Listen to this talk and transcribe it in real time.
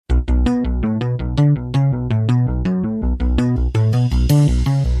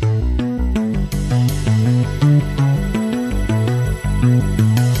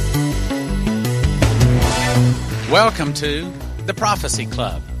Welcome to the Prophecy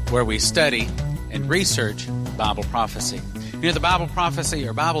Club, where we study and research Bible prophecy. You know, the Bible prophecy,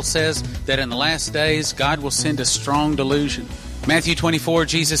 or Bible says that in the last days, God will send a strong delusion. Matthew 24,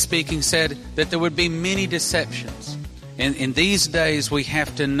 Jesus speaking, said that there would be many deceptions. And in these days, we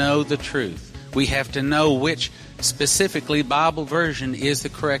have to know the truth. We have to know which specifically Bible version is the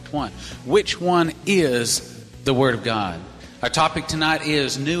correct one. Which one is the Word of God? Our topic tonight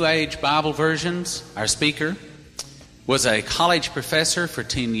is New Age Bible versions. Our speaker was a college professor for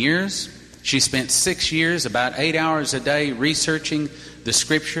 10 years. She spent 6 years, about 8 hours a day, researching the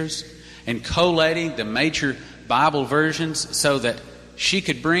Scriptures and collating the major Bible versions so that she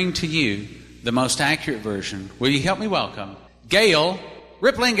could bring to you the most accurate version. Will you help me welcome Gale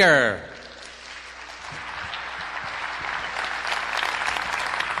Riplinger?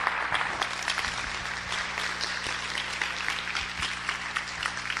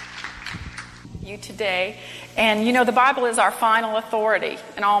 You today. And you know, the Bible is our final authority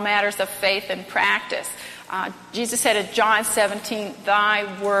in all matters of faith and practice. Jesus said in John 17, "Thy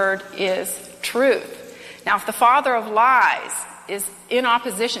word is truth." Now, if the father of lies is in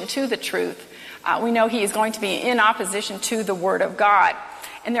opposition to the truth, we know he is going to be in opposition to the Word of God.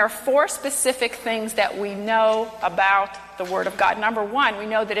 And there are 4 specific things that we know about the Word of God. Number 1, we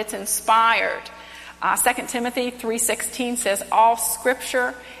know that it's inspired. 2 Timothy 3:16 says, all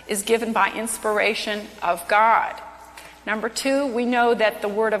Scripture is given by inspiration of God. Number 2, we know that the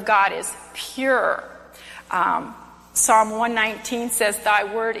Word of God is pure. Psalm 119 says, thy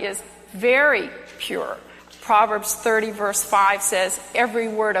word is very pure. Proverbs 30 verse 5 says, every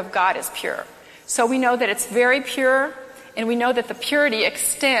word of God is pure. So we know that it's very pure, and we know that the purity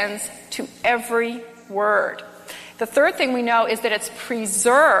extends to every word. The third thing we know is that it's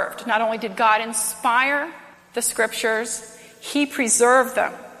preserved. Not only did God inspire the Scriptures, He preserved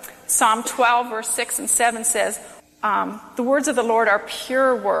them. Psalm 12, verse 6 and 7 says, the words of the Lord are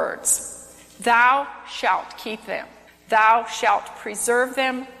pure words. Thou shalt keep them. Thou shalt preserve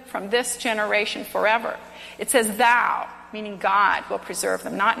them from this generation forever. It says thou, meaning God will preserve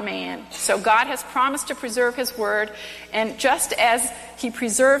them, not man. So God has promised to preserve His Word, and just as He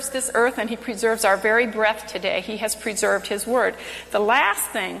preserves this earth and He preserves our very breath today, He has preserved His Word. The last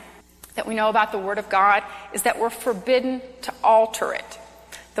thing that we know about the Word of God is that we're forbidden to alter it.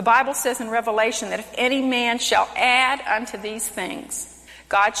 The Bible says in Revelation that if any man shall add unto these things,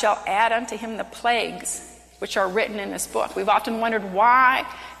 God shall add unto him the plagues which are written in this book. We've often wondered why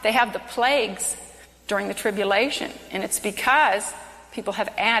they have the plagues during the tribulation, and it's because people have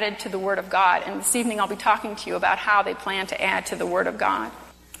added to the Word of God. And this evening I'll be talking to you about how they plan to add to the Word of God.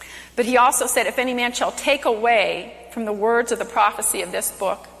 But He also said, if any man shall take away from the words of the prophecy of this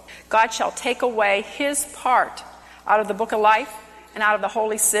book, God shall take away his part out of the book of life and out of the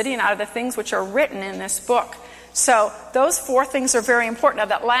holy city and out of the things which are written in this book. So those 4 things are very important. Now,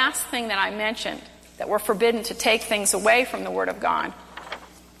 that last thing that I mentioned, that we're forbidden to take things away from the Word of God,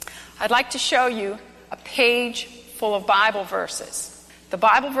 I'd like to show you a page full of Bible verses. The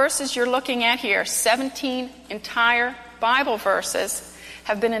Bible verses you're looking at here, 17 entire Bible verses,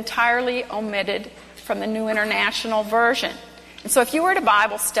 have been entirely omitted from the New International Version. And so if you were at a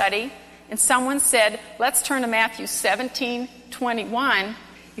Bible study and someone said, let's turn to Matthew 17:21,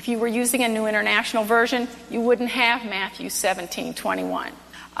 if you were using a New International Version, you wouldn't have Matthew 17:21.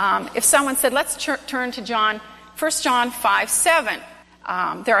 If someone said, let's turn to 1 John 5:7,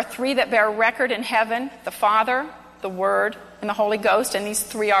 there are 3 that bear record in heaven, the Father, the Word, and the Holy Ghost, and these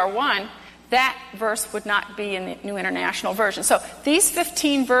 3 are one, that verse would not be in the New International Version. So these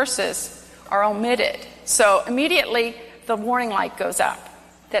 15 verses are omitted. So immediately the warning light goes up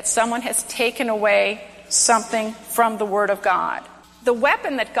that someone has taken away something from the Word of God. The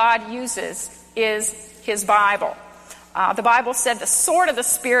weapon that God uses is His Bible. The Bible said the sword of the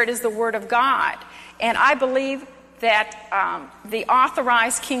Spirit is the Word of God. And I believe that the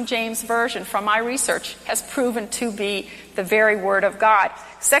authorized King James Version from my research has proven to be the very Word of God.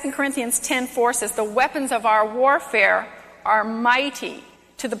 2 Corinthians 10:4 says, the weapons of our warfare are mighty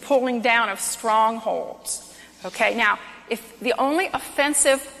to the pulling down of strongholds. Okay, now, if the only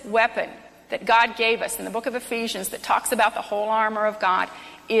offensive weapon that God gave us in the book of Ephesians that talks about the whole armor of God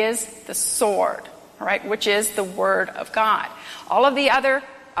is the sword, all right, which is the Word of God. All of the other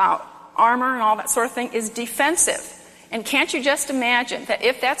armor and all that sort of thing is defensive. And can't you just imagine that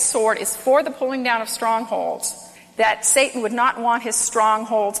if that sword is for the pulling down of strongholds, that Satan would not want his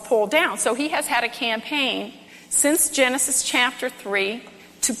strongholds pulled down. So he has had a campaign since Genesis chapter 3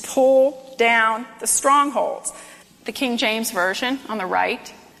 to pull down the strongholds. The King James Version on the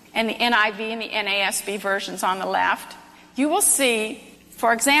right and the NIV and the NASB versions on the left, you will see,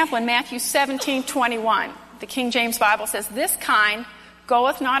 for example, in Matthew 17:21, the King James Bible says, this kind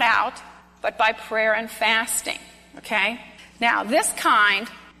goeth not out, but by prayer and fasting. Okay? Now, this kind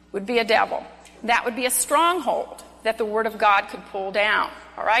would be a devil. That would be a stronghold that the Word of God could pull down.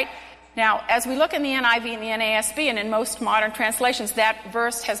 All right? Now, as we look in the NIV and the NASB and in most modern translations, that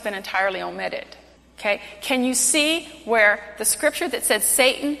verse has been entirely omitted. Okay? Can you see where the scripture that said,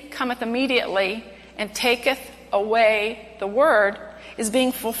 Satan cometh immediately and taketh away the word, is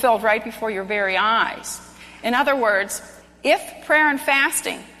being fulfilled right before your very eyes? In other words, if prayer and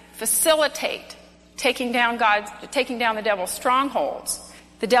fasting facilitate taking down the devil's strongholds,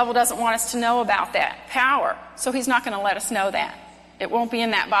 the devil doesn't want us to know about that power, so he's not going to let us know that. It won't be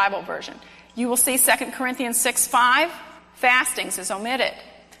in that Bible version. You will see 2 Corinthians 6:5, fastings is omitted.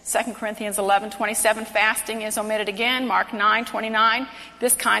 2 Corinthians 11:27, fasting is omitted again. Mark 9:29,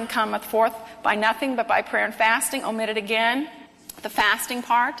 this kind cometh forth by nothing but by prayer and fasting, omitted again. The fasting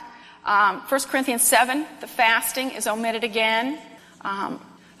part. 1 Corinthians 7, the fasting is omitted again.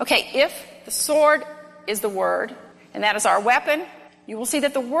 If the sword is the word, and that is our weapon, you will see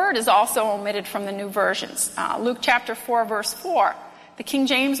that the word is also omitted from the new versions. Luke chapter 4, verse 4. The King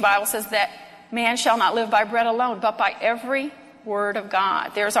James Bible says that man shall not live by bread alone, but by every word of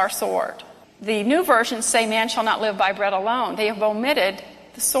God. There's our sword. The new versions say man shall not live by bread alone. They have omitted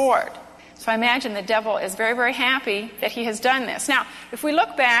the sword. So I imagine the devil is very, very happy that he has done this. Now, if we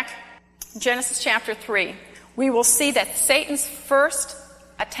look back, Genesis chapter 3, we will see that Satan's first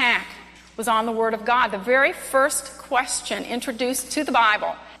attack was on the Word of God. The very first question introduced to the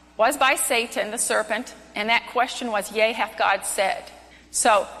Bible was by Satan, the serpent, and that question was, yea, hath God said.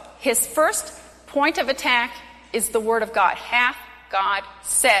 So his first point of attack is the Word of God. Hath God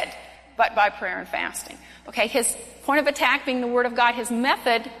said, but by prayer and fasting. Okay, his point of attack being the Word of God, his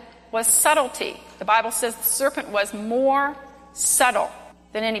method was subtlety. The Bible says the serpent was more subtle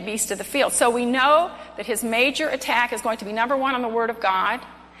than any beast of the field. So we know that his major attack is going to be, number one, on the Word of God,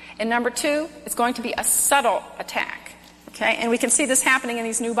 and number two, it's going to be a subtle attack. Okay, and we can see this happening in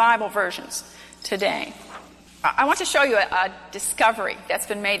these new Bible versions today. I want to show you a discovery that's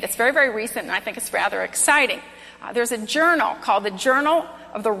been made that's very, very recent, and I think it's rather exciting. There's a journal called the Journal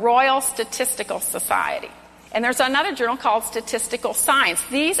of the Royal Statistical Society. And there's another journal called Statistical Science.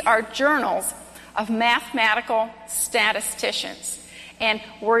 These are journals of mathematical statisticians. And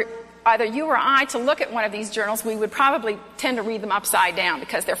were either you or I to look at one of these journals, we would probably tend to read them upside down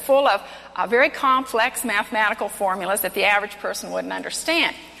because they're full of very complex mathematical formulas that the average person wouldn't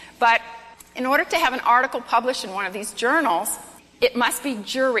understand. But in order to have an article published in one of these journals, it must be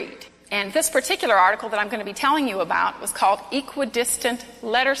juried. And this particular article that I'm going to be telling you about was called Equidistant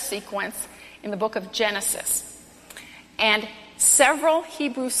Letter Sequence in the book of Genesis. And several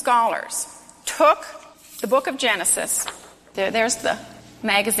Hebrew scholars took the book of Genesis. There's the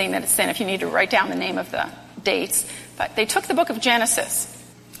magazine that it's in if you need to write down the name of the dates. But they took the book of Genesis,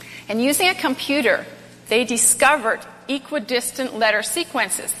 and using a computer, they discovered equidistant letter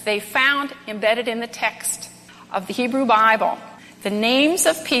sequences. They found embedded in the text of the Hebrew Bible the names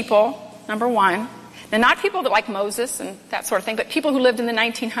of people, number one. Now, not people that like Moses and that sort of thing, but people who lived in the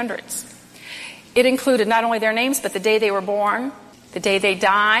 1900s. It included not only their names, but the day they were born, the day they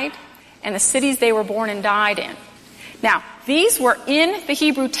died, and the cities they were born and died in. Now, these were in the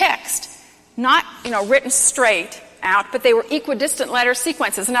Hebrew text, not, written straight out, but they were equidistant letter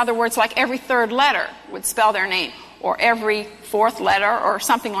sequences. In other words, like every third letter would spell their name, or every fourth letter, or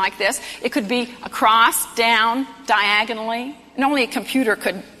something like this. It could be across, down, diagonally, and only a computer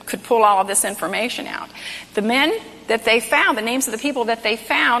could pull all of this information out. The men that they found, the names of the people that they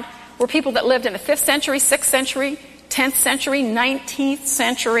found, were people that lived in the 5th century, 6th century, 10th century, 19th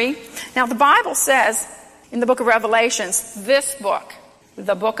century. Now, the Bible says in the book of Revelations, this book,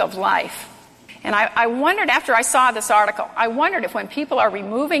 the book of life. And I wondered, after I saw this article, I wondered if when people are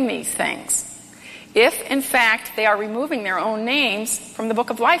removing these things, if, in fact, they are removing their own names from the book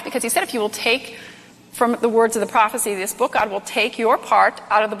of life. Because he said, if you will take from the words of the prophecy of this book, God will take your part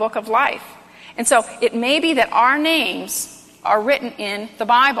out of the book of life. And so it may be that our names are written in the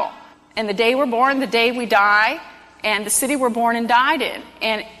Bible. And the day we're born, the day we die, and the city we're born and died in.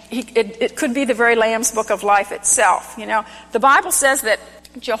 And it could be the very Lamb's book of life itself. The Bible says that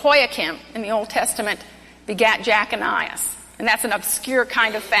Jehoiakim in the Old Testament begat Jeconias. And that's an obscure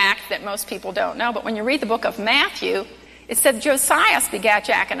kind of fact that most people don't know. But when you read the book of Matthew, it said Josias begat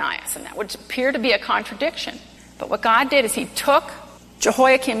Jeconias. And that would appear to be a contradiction. But what God did is he took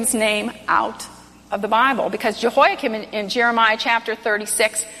Jehoiakim's name out of the Bible. Because Jehoiakim in Jeremiah chapter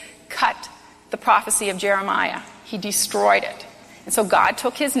 36 cut the prophecy of Jeremiah. He destroyed it. And so God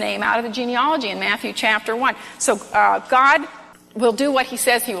took his name out of the genealogy in Matthew chapter 1. So God will do what he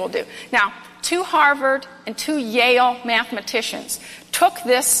says he will do. Now, 2 Harvard and 2 Yale mathematicians took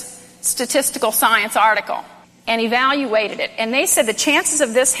this statistical science article and evaluated it. And they said the chances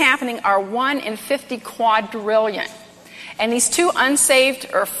of this happening are 1 in 50 quadrillion. And these 4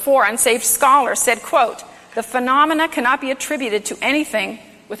 unsaved scholars said, quote, "The phenomena cannot be attributed to anything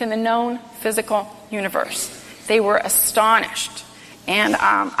within the known physical universe." They were astonished. And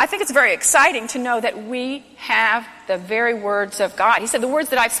I think it's very exciting to know that we have the very words of God. He said, "The words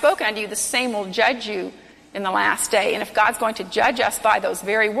that I've spoken unto you, the same will judge you in the last day." And if God's going to judge us by those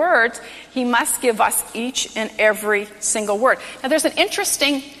very words, he must give us each and every single word. Now, there's an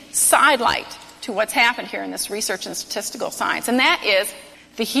interesting sidelight to what's happened here in this research in statistical science, and that is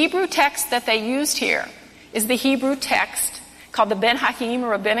the Hebrew text that they used here is the Hebrew text called the Ben Haim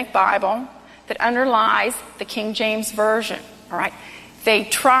Rabbinic Bible that underlies the King James Version. All right? They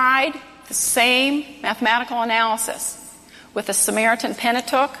tried the same mathematical analysis with the Samaritan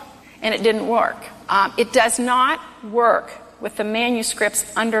Pentateuch, and it didn't work. It does not work with the manuscripts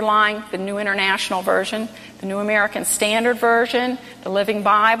underlying the New International Version, the New American Standard Version, the Living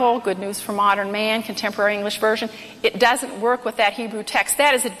Bible, Good News for Modern Man, Contemporary English Version. It doesn't work with that Hebrew text.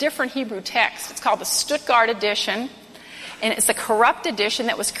 That is a different Hebrew text. It's called the Stuttgart edition, and it's a corrupt edition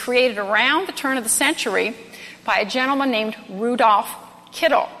that was created around the turn of the century by a gentleman named Rudolf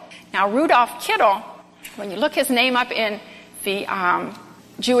Kittel. Now, Rudolf Kittel, when you look his name up in the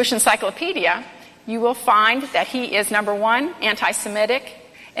Jewish Encyclopedia, you will find that he is, number 1, anti-Semitic,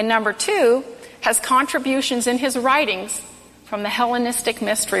 and number 2, has contributions in his writings from the Hellenistic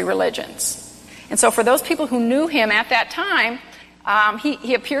mystery religions. And so for those people who knew him at that time,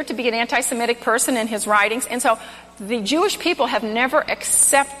 he appeared to be an anti-Semitic person in his writings, and so the Jewish people have never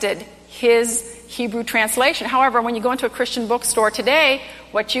accepted his Hebrew translation. However, when you go into a Christian bookstore today,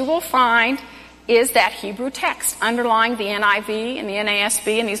 what you will find is that Hebrew text underlying the NIV and the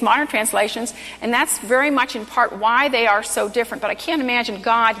NASB and these modern translations, and that's very much in part why they are so different. But I can't imagine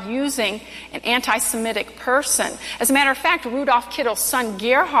God using an anti-Semitic person. As a matter of fact, Rudolf Kittel's son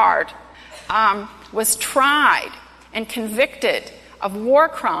Gerhard was tried and convicted of war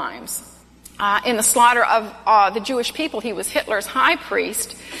crimes in the slaughter of the Jewish people. He was Hitler's high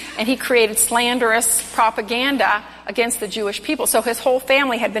priest, and he created slanderous propaganda against the Jewish people. So his whole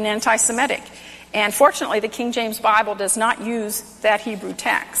family had been anti-Semitic. And fortunately, the King James Bible does not use that Hebrew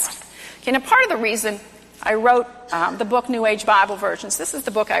text. Okay, now part of the reason I wrote the book New Age Bible Versions, this is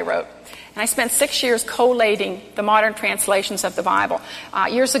the book I wrote, and I spent 6 years collating the modern translations of the Bible.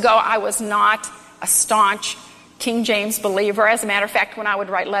 Years ago, I was not a staunch King James believer. As a matter of fact, when I would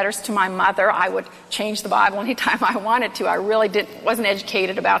write letters to my mother, I would change the Bible anytime I wanted to. I really wasn't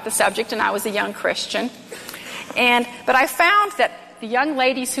educated about the subject, and I was a young Christian. But I found that the young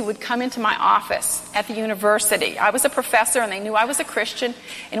ladies who would come into my office at the university, I was a professor and they knew I was a Christian,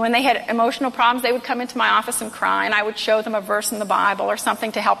 and when they had emotional problems, they would come into my office and cry, and I would show them a verse in the Bible or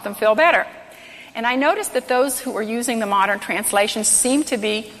something to help them feel better. And I noticed that those who were using the modern translations seemed to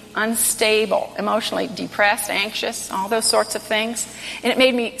be unstable, emotionally depressed, anxious, all those sorts of things. And it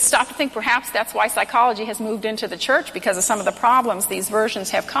made me stop to think perhaps that's why psychology has moved into the church, because of some of the problems these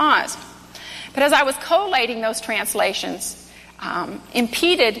versions have caused. But as I was collating those translations,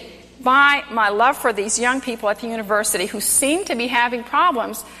 impeded by my love for these young people at the university who seemed to be having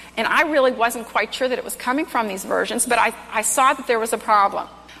problems, and I really wasn't quite sure that it was coming from these versions, but I saw that there was a problem.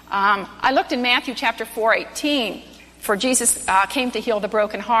 I looked in Matthew chapter 4:18, for Jesus came to heal the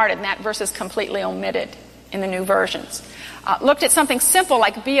brokenhearted, and that verse is completely omitted in the new versions. Looked at something simple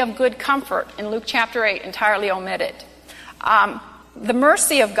like be of good comfort in Luke chapter 8, entirely omitted. The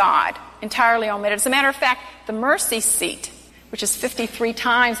mercy of God, entirely omitted. As a matter of fact, the mercy seat, which is 53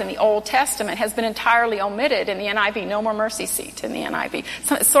 times in the Old Testament, has been entirely omitted in the NIV. No more mercy seat in the NIV.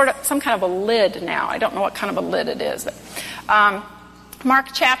 So it's sort of some kind of a lid now. I don't know what kind of a lid it is. But, Mark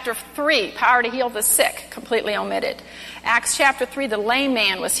chapter 3, power to heal the sick, completely omitted. Acts chapter 3, the lame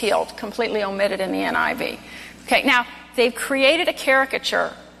man was healed, completely omitted in the NIV. Okay, now, they've created a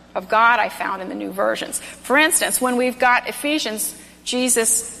caricature of God, I found, in the new versions. For instance, when we've got Ephesians,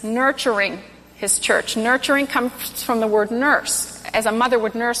 Jesus nurturing his church. Nurturing comes from the word nurse, as a mother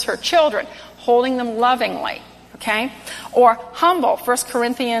would nurse her children, holding them lovingly, okay? Or humble, 1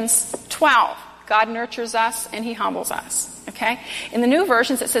 Corinthians 12. God nurtures us and he humbles us, okay? In the new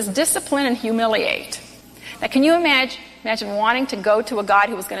versions, it says discipline and humiliate. Now, can you imagine wanting to go to a God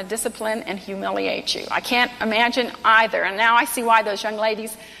who was going to discipline and humiliate you? I can't imagine either. And now I see why those young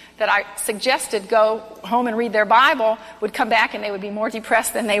ladies that I suggested go home and read their Bible would come back and they would be more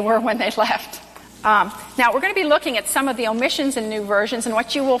depressed than they were when they left. Now, we're going to be looking at some of the omissions in new versions, and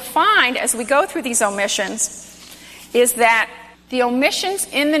what you will find as we go through these omissions is that The omissions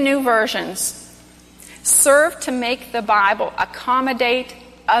in the new versions serve to make the Bible accommodate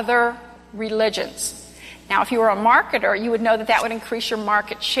other religions. Now, if you were a marketer, you would know that that would increase your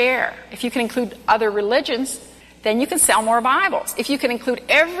market share. If you can include other religions, then you can sell more Bibles. If you can include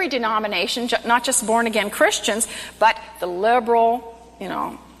every denomination, not just born-again Christians, but the liberal,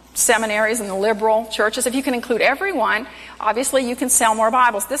 seminaries and the liberal churches, if you can include everyone, obviously you can sell more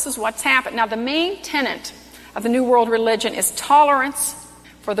Bibles. This is what's happened. Now, the main tenet of the New World religion is tolerance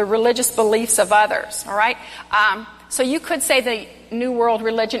for the religious beliefs of others, all right? So you could say the New World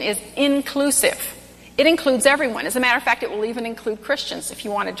religion is inclusive. It includes everyone. As a matter of fact, it will even include Christians if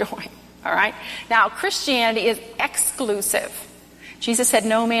you want to join, all right? Now, Christianity is exclusive. Jesus said,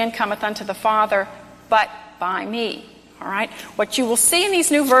 "No man cometh unto the Father but by me," all right? What you will see in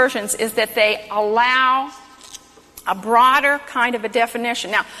these new versions is that they allow a broader kind of a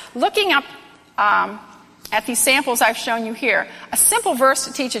definition. Now, looking up at these samples I've shown you here, a simple verse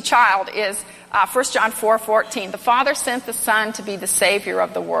to teach a child is 1 John 4:14. "The Father sent the Son to be the Savior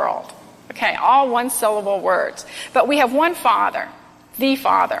of the world." Okay, all one-syllable words. But we have one Father, the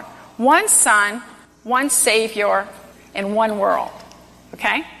Father, one Son, one Savior, and one world.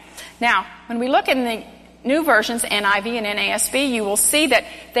 Okay? Now, when we look in the new versions, NIV and NASB, you will see that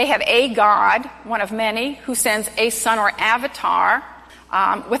they have a God, one of many, who sends a Son or avatar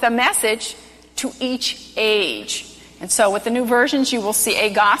with a message to each age. And so with the new versions, you will see a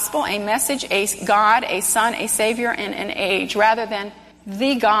gospel, a message, a God, a Son, a Savior, and an age, rather than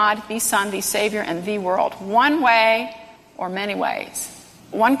the God, the Son, the Savior, and the world. One way or many ways.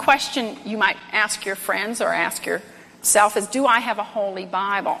 One question you might ask your friends or ask yourself is, do I have a Holy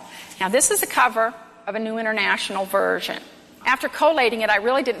Bible? Now, this is a cover of a New International Version. After collating it, I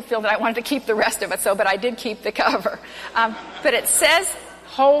really didn't feel that I wanted to keep the rest of it, but I did keep the cover. But it says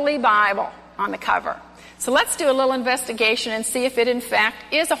Holy Bible on the cover. So let's do a little investigation and see if it, in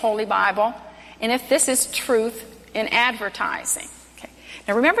fact, is a Holy Bible and if this is truth in advertising.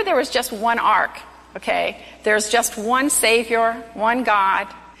 Now remember, there was just one ark, okay? There's just one Savior, one God,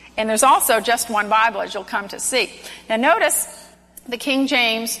 and there's also just one Bible, as you'll come to see. Now notice the King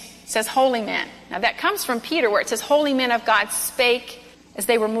James says holy men. Now that comes from Peter, where it says holy men of God spake as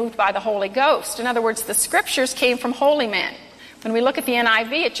they were moved by the Holy Ghost. In other words, the scriptures came from holy men. When we look at the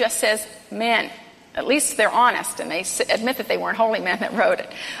NIV, it just says men. At least they're honest, and they admit that they weren't holy men that wrote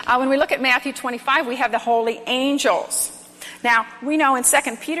it. When we look at Matthew 25, we have the holy angels. Now, we know in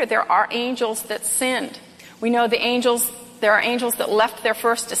 2 Peter there are angels that sinned. We know there are angels that left their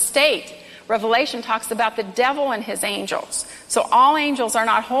first estate. Revelation talks about the devil and his angels. So all angels are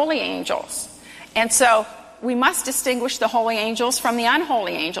not holy angels. And so we must distinguish the holy angels from the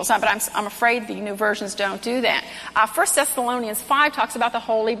unholy angels. But I'm afraid the new versions don't do that. 1 Thessalonians 5 talks about the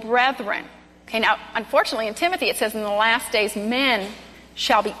holy brethren. Okay, now, unfortunately, in Timothy it says in the last days men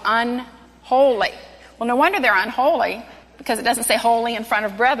shall be unholy. Well, no wonder they're unholy, because it doesn't say holy in front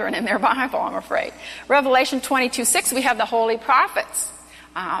of brethren in their Bible, I'm afraid. Revelation 22:6, we have the holy prophets.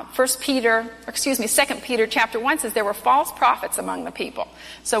 2 Peter chapter 1 says there were false prophets among the people.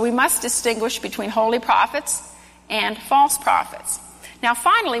 So we must distinguish between holy prophets and false prophets. Now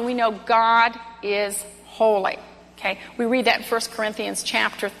finally, we know God is holy. Okay, we read that in 1 Corinthians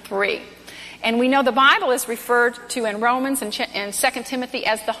chapter 3. And we know the Bible is referred to in Romans and 2 Timothy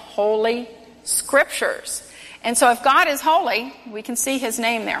as the Holy Scriptures. And so if God is holy, we can see his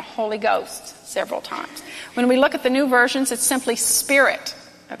name there, Holy Ghost, several times. When we look at the new versions, it's simply Spirit.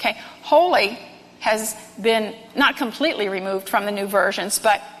 Okay, holy has been not completely removed from the new versions,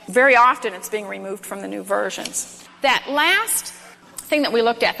 but very often it's being removed from the new versions. That last thing that we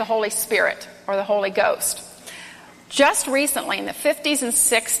looked at, the Holy Spirit or the Holy Ghost, just recently in the 50s and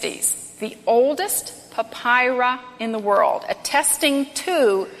 60s, the oldest papyri in the world, attesting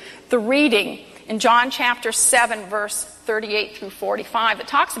to the reading in John chapter 7, verse 38 through 45, that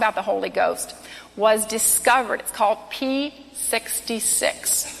talks about the Holy Ghost, was discovered. It's called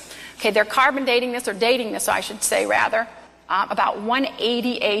P66. Okay, they're carbon dating this, or dating this, I should say, rather, about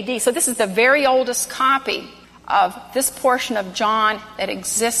 180 AD. So this is the very oldest copy of this portion of John that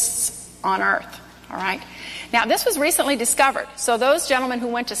exists on earth. All right? Now, this was recently discovered. So those gentlemen who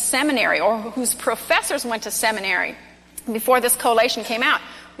went to seminary, or whose professors went to seminary before this collation came out,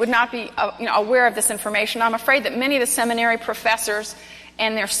 would not be aware of this information. I'm afraid that many of the seminary professors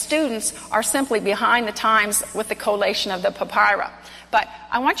and their students are simply behind the times with the collation of the papyri. But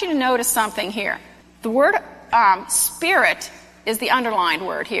I want you to notice something here. The word spirit is the underlined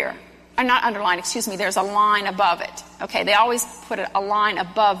word here. Not underlined, excuse me, there's a line above it. Okay, they always put a line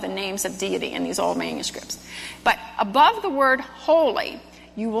above the names of deity in these old manuscripts. But above the word holy,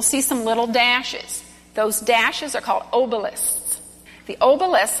 you will see some little dashes. Those dashes are called obelisks. The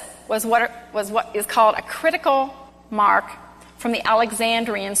obelisk was what is called a critical mark from the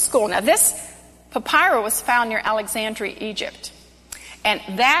Alexandrian school. Now, this papyrus was found near Alexandria, Egypt. And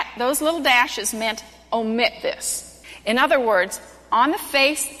those little dashes meant omit this. In other words, on the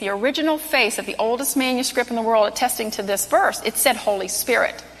face, the original face of the oldest manuscript in the world attesting to this verse, it said Holy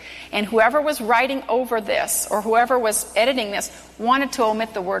Spirit. And whoever was writing over this, or whoever was editing this, wanted to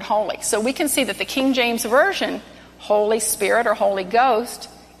omit the word holy. So we can see that the King James Version, Holy Spirit or Holy Ghost,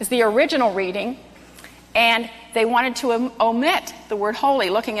 is the original reading. And they wanted to omit the word holy,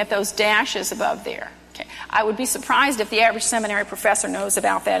 looking at those dashes above there. Okay. I would be surprised if the average seminary professor knows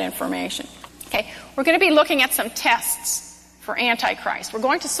about that information. Okay. We're going to be looking at some tests for Antichrist. We're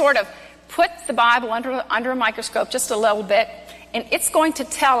going to sort of put the Bible under a microscope just a little bit, and it's going to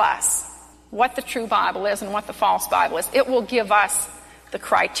tell us what the true Bible is and what the false Bible is. It will give us the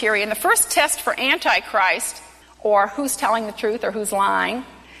criteria. And the first test for Antichrist, or who's telling the truth or who's lying,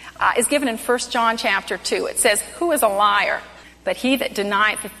 is given in 1 John chapter 2. It says, "Who is a liar? But he that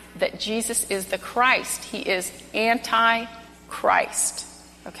denieth that Jesus is the Christ." He is Antichrist.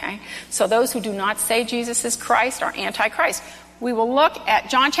 Okay? So those who do not say Jesus is Christ are Antichrist. We will look at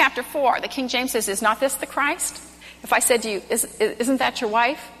John chapter 4. The King James says, "Is not this the Christ?" If I said to you, "Isn't that your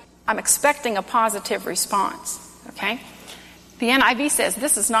wife?" I'm expecting a positive response. Okay? The NIV says,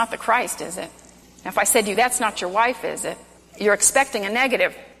 "This is not the Christ, is it?" Now, if I said to you, "That's not your wife, is it?" You're expecting a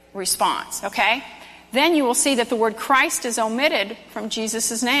negative response. Okay? Then you will see that the word Christ is omitted from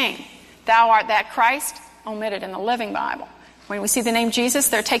Jesus' name. "Thou art that Christ," omitted in the Living Bible. When we see the name Jesus,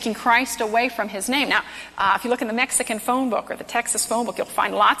 they're taking Christ away from his name. Now, if you look in the Mexican phone book or the Texas phone book, you'll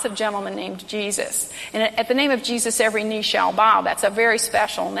find lots of gentlemen named Jesus. And at the name of Jesus, every knee shall bow. That's a very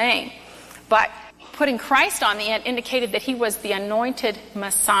special name. But putting Christ on the end indicated that he was the anointed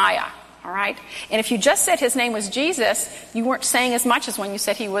Messiah. All right? And if you just said his name was Jesus, you weren't saying as much as when you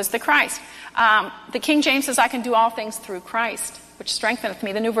said he was the Christ. The King James says, "I can do all things through Christ, which strengtheneth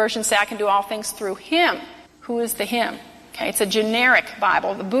me." The New Version says, "I can do all things through him." Who is the him? Okay, it's a generic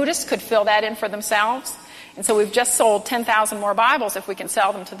Bible. The Buddhists could fill that in for themselves. And so we've just sold 10,000 more Bibles if we can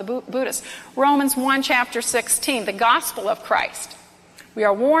sell them to the Buddhists. Romans 1 chapter 16, the gospel of Christ. We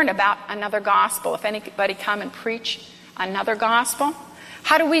are warned about another gospel. If anybody come and preach another gospel.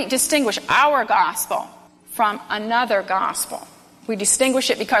 How do we distinguish our gospel from another gospel? We distinguish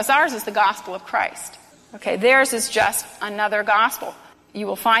it because ours is the gospel of Christ. Okay, theirs is just another gospel. You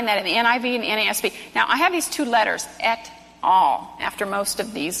will find that in the NIV and the NASB. Now, I have these two letters, et al, after most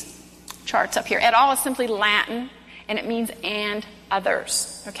of these charts up here. Et al is simply Latin, and it means and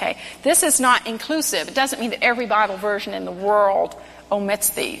others. Okay, this is not inclusive. It doesn't mean that every Bible version in the world omits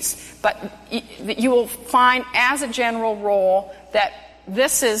these. But you will find as a general rule that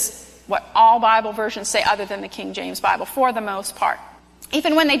this is what all Bible versions say other than the King James Bible, for the most part.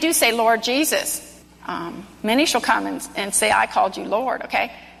 Even when they do say Lord Jesus, many shall come and say, "I called you Lord,"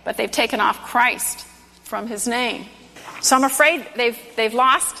 okay? But they've taken off Christ from his name. So I'm afraid they've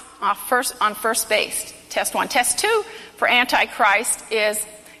lost on first base. Test 1. Test 2 for Antichrist is,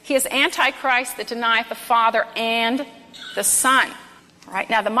 he is Antichrist that denieth the Father and the Son. All right?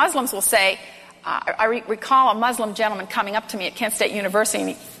 Now, the Muslims will say, I recall a Muslim gentleman coming up to me at Kent State University,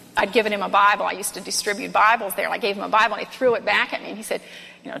 and I'd given him a Bible. I used to distribute Bibles there, and I gave him a Bible, and he threw it back at me, and he said,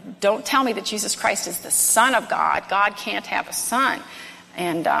 "Don't tell me that Jesus Christ is the Son of God. God can't have a son."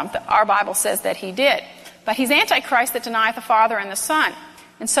 And our Bible says that he did. But he's Antichrist that denieth the Father and the Son.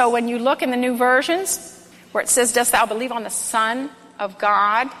 And so when you look in the new versions, where it says, "Dost thou believe on the Son of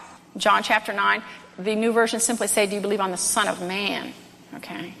God?" John chapter 9, the new versions simply say, "Do you believe on the Son of Man?"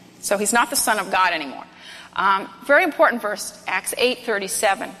 Okay? So he's not the Son of God anymore. Very important verse, Acts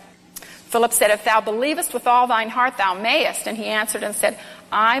 8:37. Philip said, "If thou believest with all thine heart, thou mayest." And he answered and said,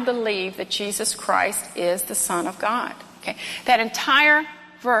 "I believe that Jesus Christ is the Son of God." Okay, that entire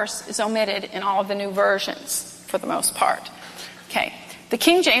verse is omitted in all of the new versions for the most part. Okay, the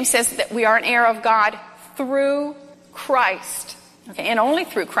King James says that we are an heir of God through Christ. Okay, and only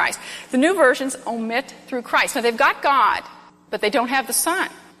through Christ. The new versions omit through Christ. Now they've got God, but they don't have the Son.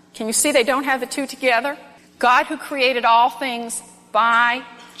 Can you see they don't have the two together? God who created all things by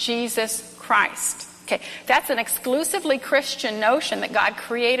Jesus Christ. Okay, that's an exclusively Christian notion that God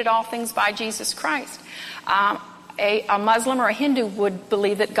created all things by Jesus Christ. A Muslim or a Hindu would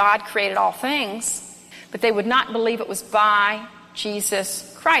believe that God created all things, but they would not believe it was by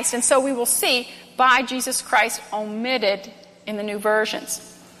Jesus Christ. And so we will see by Jesus Christ omitted in the new versions.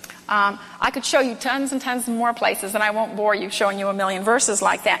 I could show you tons and tons more places, and I won't bore you showing you a million verses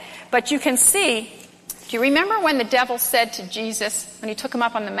like that. But you can see, do you remember when the devil said to Jesus, when he took him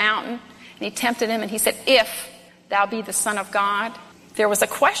up on the mountain, and he tempted him, and he said, "If thou be the Son of God"? there was a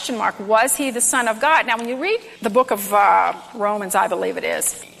question mark. Was he the Son of God? Now, when you read the book of Romans, I believe it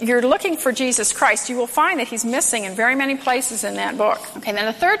is, you're looking for Jesus Christ. You will find that he's missing in very many places in that book. Okay, then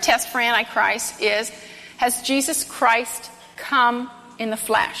the third test for Antichrist is, has Jesus Christ come in the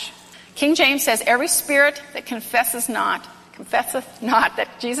flesh? King James says, every spirit that confesseth not that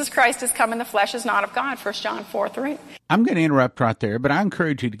Jesus Christ has come in the flesh is not of God, 1 John 4:3. I'm going to interrupt right there, but I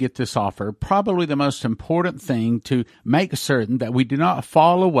encourage you to get this offer. Probably the most important thing to make certain that we do not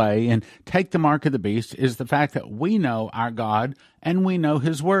fall away and take the mark of the beast is the fact that we know our God and we know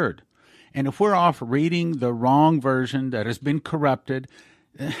his word. And if we're off reading the wrong version that has been corrupted,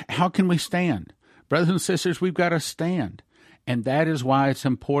 how can we stand? Brothers and sisters, we've got to stand. And that is why it's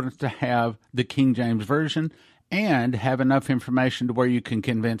important to have the King James Version and have enough information to where you can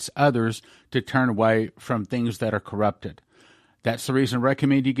convince others to turn away from things that are corrupted. That's the reason I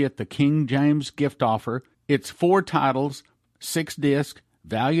recommend you get the King James gift offer. It's 4 titles, 6 discs,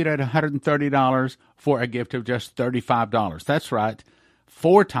 valued at $130 for a gift of just $35. That's right,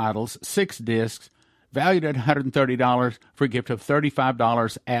 4 titles, 6 discs, valued at $130 for a gift of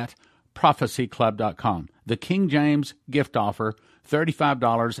 $35 at prophecyclub.com. The King James gift offer,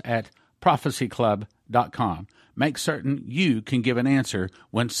 $35 at prophecyclub.com. Make certain you can give an answer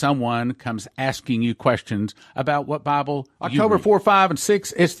when someone comes asking you questions about what Bible October 4, 5, and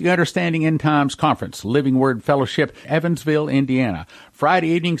 6, it's the Understanding End Times Conference, Living Word Fellowship, Evansville, Indiana. Friday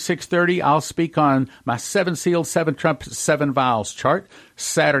evening, 6:30, I'll speak on my 7 seals, 7 trumpets, 7 vials chart.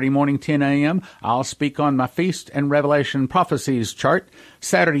 Saturday morning, 10 a.m., I'll speak on my Feast and Revelation Prophecies chart.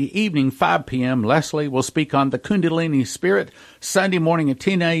 Saturday evening, 5 p.m., Leslie will speak on the Kundalini Spirit. Sunday morning at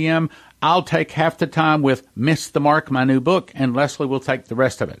 10 a.m., I'll take half the time with Miss the Mark, my new book, and Leslie will take the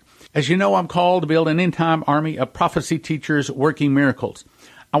rest of it. As you know, I'm called to build an end-time army of prophecy teachers working miracles.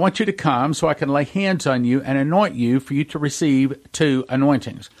 I want you to come so I can lay hands on you and anoint you for you to receive 2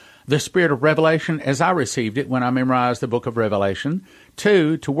 anointings. The spirit of revelation as I received it when I memorized the book of Revelation.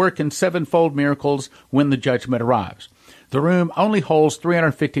 2, to work in 7-fold miracles when the judgment arrives. The room only holds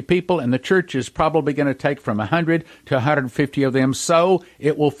 350 people, and the church is probably going to take from 100 to 150 of them, so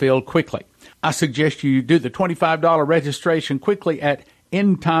it will fill quickly. I suggest you do the $25 registration quickly at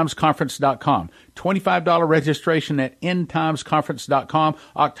endtimesconference.com. $25 registration at endtimesconference.com,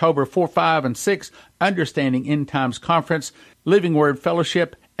 October 4, 5, and 6, Understanding End Times Conference, Living Word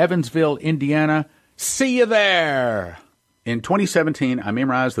Fellowship, Evansville, Indiana. See you there! In 2017, I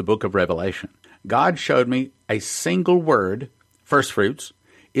memorized the book of Revelation. God showed me a single word, first fruits,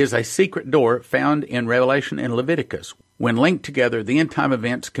 is a secret door found in Revelation and Leviticus. When linked together, the end-time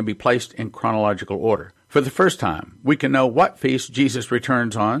events can be placed in chronological order. For the first time, we can know what feast Jesus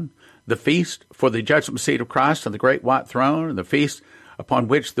returns on, the feast for the judgment seat of Christ on the great white throne, the feast upon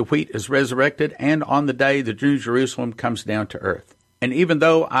which the wheat is resurrected, and on the day the New Jerusalem comes down to earth. And even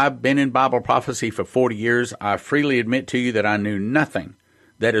though I've been in Bible prophecy for 40 years, I freely admit to you that I knew nothing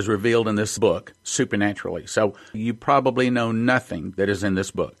that is revealed in this book supernaturally. So you probably know nothing that is in this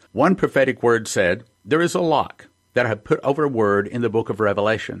book. One prophetic word said, there is a lock that I have put over a word in the book of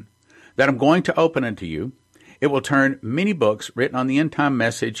Revelation that I'm going to open unto you. It will turn many books written on the end time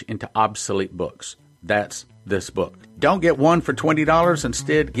message into obsolete books. That's this book. Don't get 1 for $20.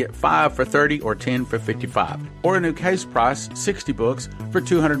 Instead, get 5 for $30 or 10 for $55. Or a new case price, 60 books for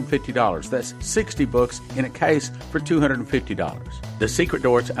 $250. That's 60 books in a case for $250. The secret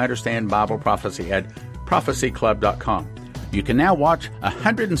door to understand Bible prophecy at prophecyclub.com. You can now watch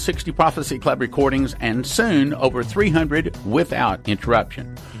 160 Prophecy Club recordings and soon over 300 without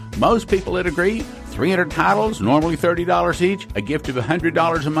interruption. Most people would agree 300 titles, normally $30 each. A gift of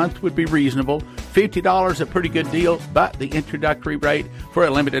 $100 a month would be reasonable. $50 a pretty good deal, but the introductory rate for a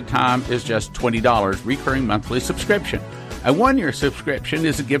limited time is just $20, recurring monthly subscription. A 1-year subscription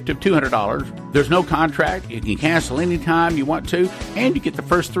is a gift of $200. There's no contract. You can cancel anytime you want to, and you get the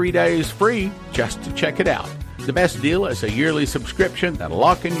first 3 days free just to check it out. The best deal is a yearly subscription that'll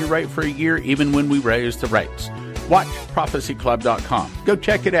lock in your rate for a year even when we raise the rates. Watch prophecyclub.com. Go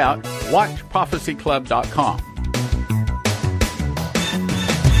check it out. Watch prophecyclub.com.